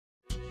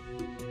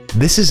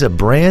This is a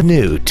brand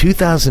new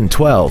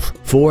 2012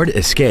 Ford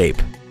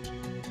Escape.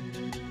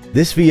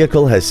 This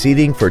vehicle has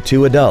seating for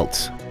 2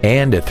 adults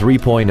and a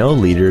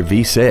 3.0-liter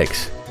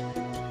V6.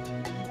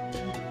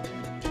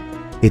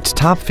 Its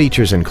top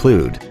features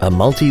include a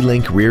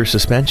multi-link rear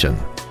suspension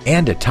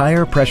and a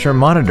tire pressure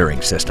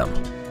monitoring system.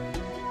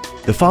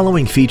 The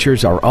following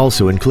features are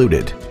also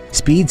included: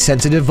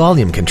 speed-sensitive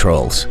volume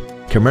controls,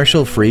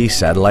 commercial-free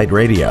satellite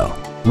radio,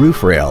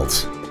 roof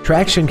rails,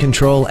 traction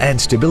control and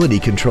stability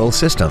control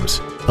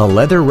systems, a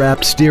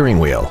leather-wrapped steering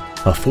wheel,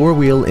 a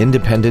 4-wheel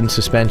independent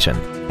suspension,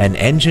 an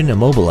engine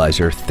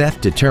immobilizer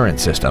theft deterrent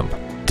system,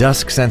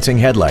 dusk-sensing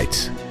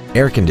headlights,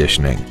 air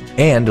conditioning,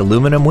 and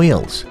aluminum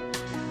wheels.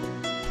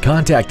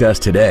 Contact us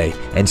today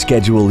and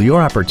schedule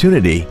your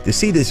opportunity to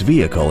see this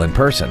vehicle in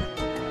person.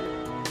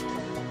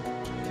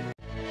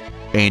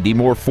 Andy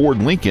Mohr Ford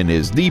Lincoln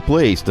is the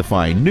place to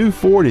find new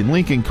Ford and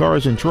Lincoln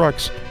cars and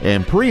trucks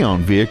and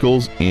pre-owned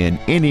vehicles in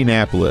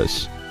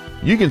Indianapolis.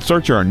 You can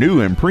search our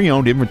new and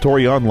pre-owned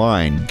inventory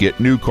online, get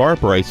new car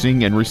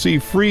pricing, and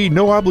receive free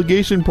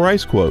no-obligation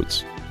price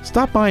quotes.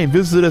 Stop by and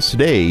visit us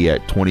today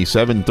at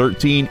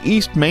 2713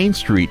 East Main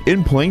Street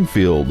in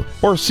Plainfield,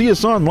 or see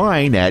us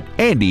online at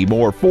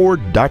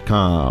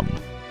andymohrford.com.